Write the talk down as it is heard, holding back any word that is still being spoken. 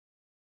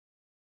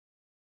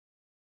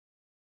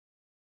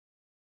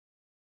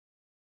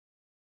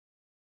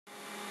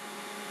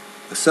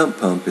A sump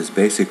pump is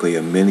basically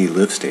a mini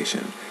lift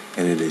station,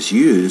 and it is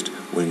used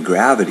when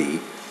gravity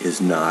is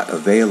not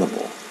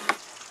available.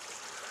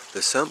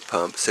 The sump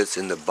pump sits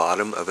in the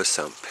bottom of a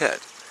sump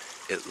pit.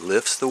 It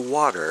lifts the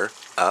water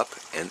up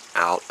and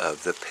out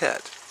of the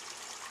pit.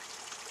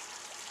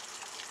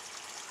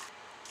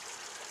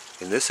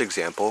 In this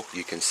example,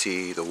 you can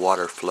see the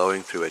water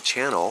flowing through a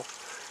channel.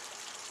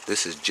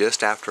 This is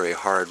just after a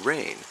hard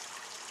rain.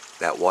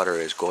 That water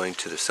is going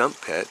to the sump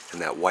pit, and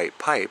that white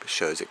pipe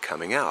shows it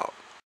coming out.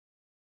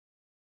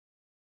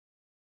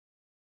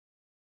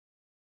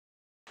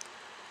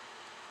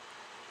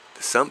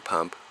 The sump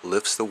pump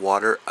lifts the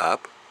water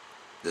up.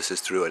 This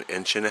is through an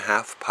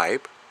 1.5-inch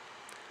pipe,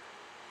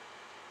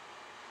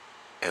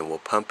 and will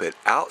pump it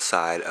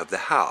outside of the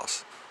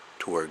house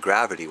to where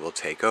gravity will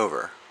take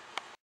over.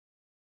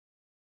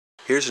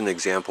 Here's an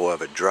example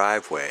of a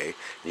driveway.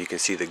 You can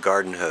see the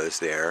garden hose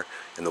there,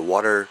 and the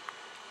water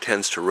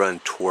tends to run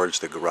towards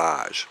the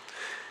garage.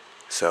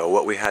 So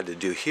what we had to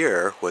do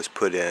here was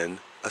put in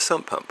a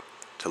sump pump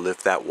to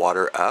lift that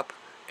water up,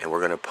 and we're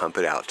going to pump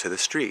it out to the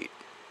street.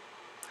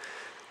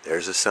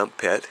 There's a sump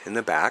pit in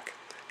the back,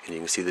 and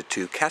you can see the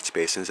 2 catch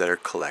basins that are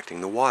collecting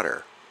the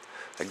water.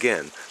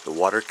 Again, the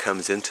water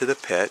comes into the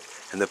pit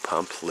and the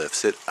pump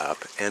lifts it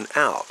up and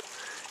out.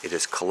 It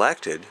is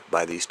collected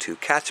by these 2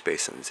 catch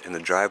basins, and the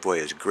driveway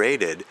is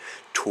graded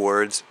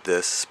towards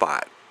this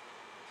spot.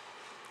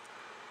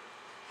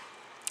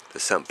 The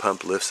sump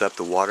pump lifts up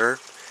the water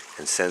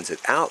and sends it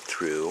out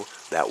through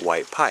that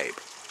white pipe.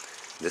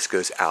 This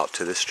goes out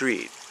to the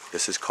street.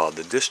 This is called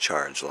the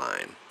discharge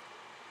line.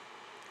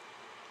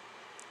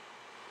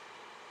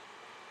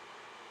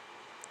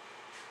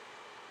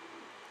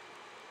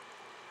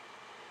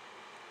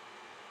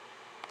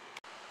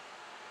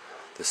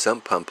 The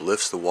sump pump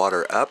lifts the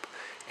water up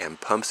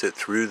and pumps it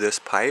through this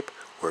pipe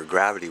where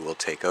gravity will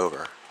take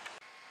over.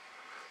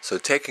 So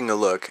taking a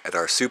look at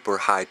our super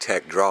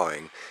high-tech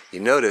drawing, you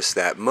notice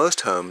that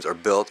most homes are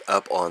built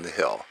up on the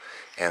hill,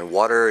 and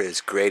water is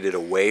graded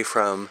away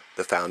from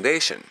the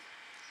foundation.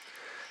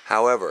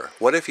 However,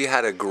 what if you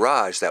had a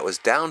garage that was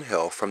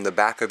downhill from the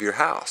back of your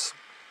house?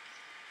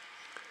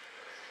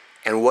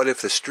 And what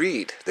if the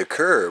street, the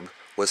curb,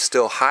 was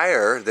still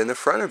higher than the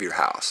front of your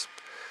house?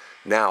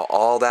 Now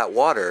all that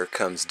water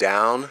comes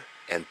down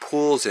and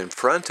pools in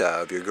front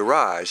of your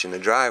garage in the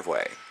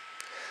driveway.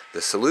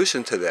 The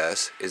solution to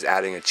this is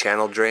adding a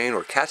channel drain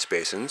or catch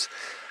basins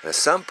and a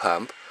sump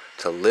pump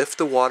to lift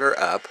the water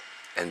up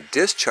and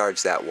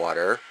discharge that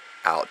water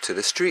out to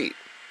the street.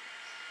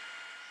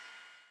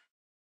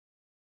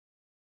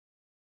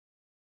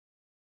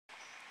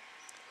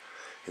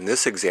 In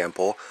this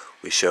example,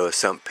 we show a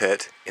sump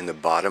pit in the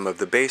bottom of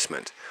the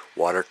basement.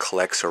 Water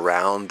collects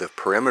around the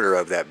perimeter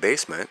of that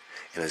basement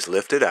and is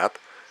lifted up,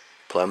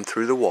 plumbed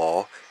through the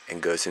wall,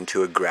 and goes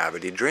into a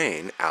gravity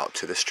drain out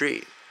to the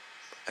street.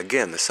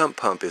 Again, the sump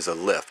pump is a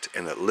lift,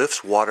 and it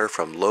lifts water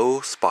from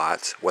low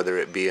spots, whether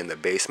it be in the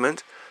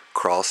basement,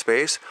 crawl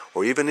space,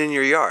 or even in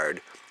your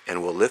yard,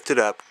 and will lift it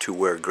up to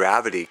where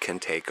gravity can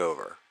take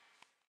over.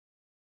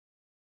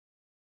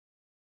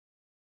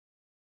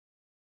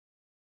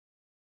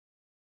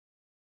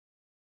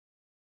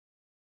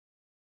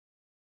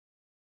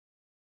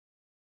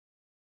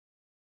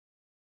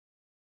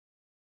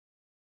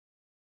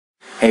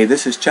 Hey,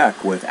 this is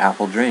Chuck with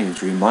Apple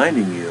Drains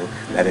reminding you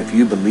that if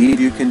you believe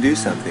you can do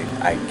something,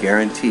 I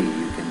guarantee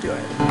you can do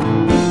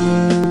it.